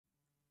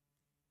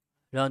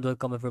Hello and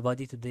welcome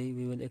everybody. Today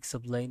we will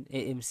explain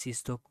AMC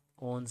stock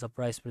on the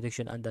price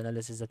prediction and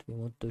analysis that we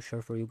want to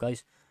share for you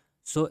guys.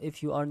 So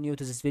if you are new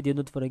to this video,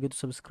 don't forget to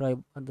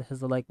subscribe and hit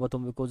the like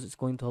button because it's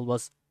going to help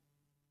us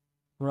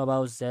more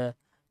about the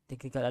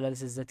technical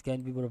analysis that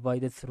can be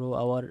provided through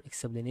our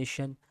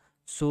explanation.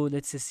 So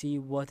let's see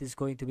what is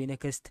going to be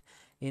next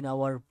in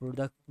our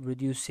product,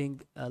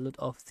 reducing a lot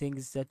of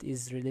things that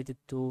is related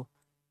to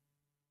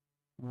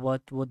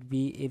what would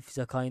be if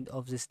the kind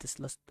of this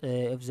Tesla,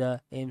 if the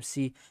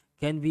AMC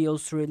can be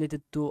also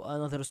related to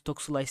another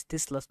stocks like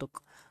Tesla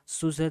stock.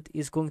 So that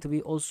is going to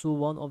be also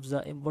one of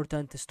the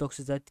important stocks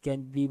that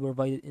can be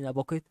provided in a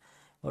bucket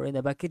or in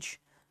a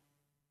package.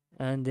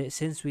 And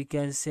since we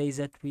can say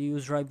that we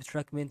use right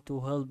trackment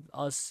to help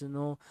us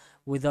know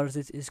whether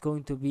this is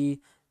going to be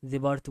the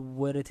part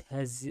where it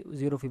has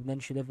zero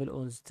Fibonacci level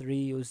on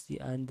 3 USD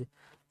and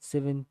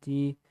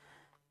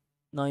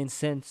 79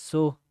 cents.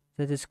 So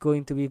that is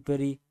going to be a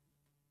very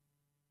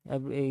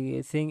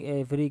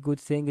good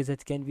thing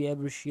that can be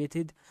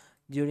appreciated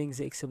during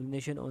the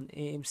explanation on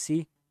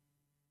AMC.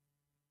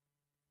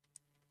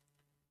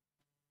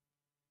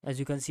 As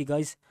you can see,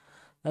 guys,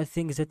 I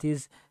think that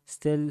is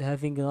still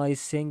having a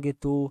nice thing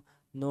to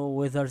know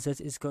whether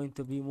that is going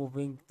to be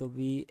moving to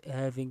be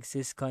having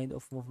this kind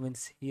of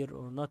movements here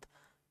or not.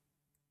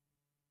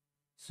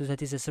 So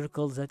that is a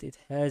circle that it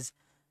has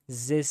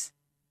this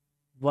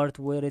part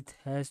where it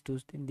has to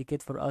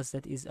indicate for us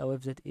that is a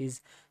wave that is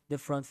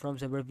different from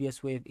the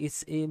previous wave.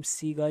 It's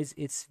AMC, guys.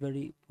 It's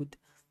very good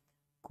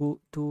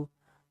to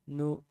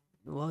know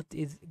what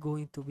is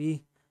going to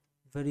be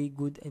very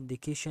good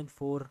indication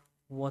for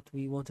what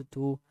we wanted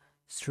to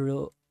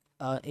throw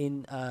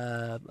in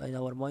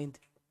our mind,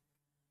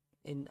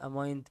 in a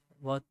mind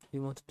what we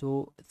want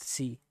to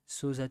see.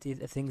 So that is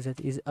a thing that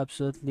is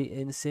absolutely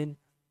insane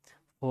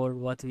for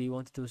what we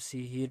want to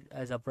see here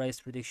as a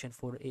price prediction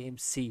for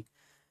AMC.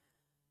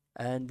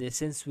 And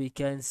since we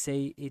can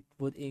say it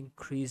would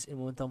increase in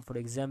momentum, for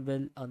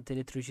example, until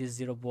it reaches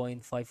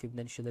 0.5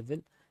 Fibonacci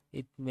level,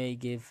 it may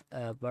give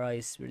a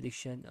price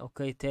prediction,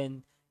 okay,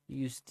 10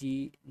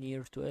 USD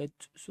near to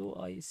it. So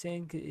I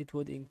think it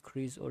would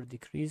increase or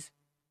decrease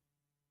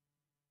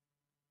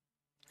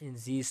in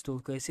these two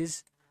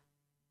cases.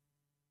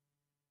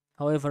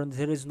 However,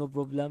 there is no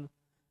problem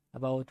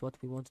about what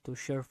we want to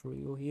share for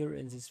you here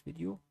in this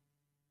video.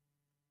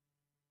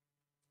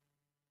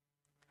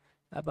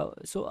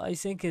 So I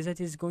think that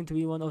is going to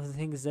be one of the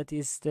things that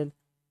is still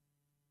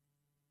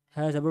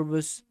has a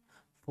purpose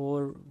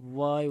for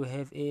why we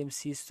have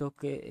AMC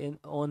stock in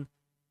on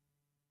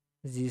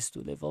these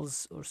two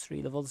levels or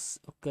three levels.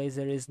 Okay,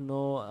 there is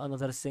no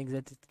another thing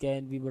that it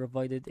can be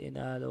provided in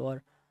a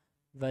lower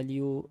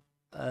value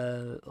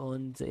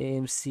on the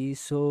AMC.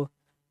 So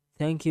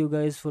thank you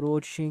guys for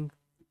watching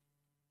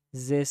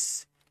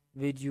this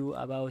video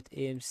about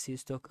AMC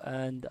stock,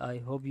 and I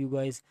hope you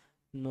guys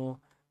know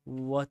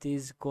what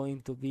is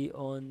going to be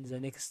on the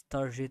next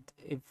target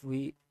if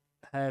we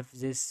have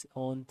this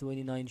on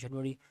 29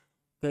 January.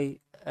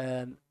 Okay,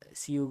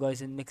 see you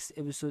guys in next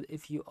episode.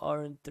 If you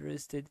are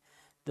interested,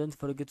 don't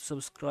forget to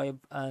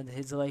subscribe and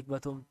hit the like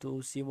button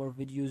to see more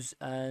videos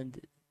and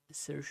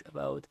search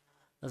about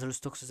other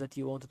stocks that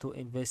you wanted to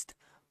invest.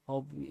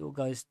 Hope you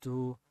guys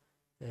to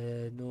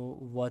know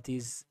what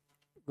is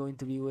going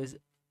to be with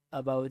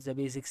about the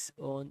basics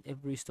on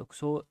every stock.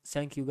 So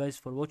thank you guys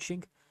for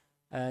watching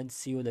and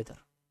see you later.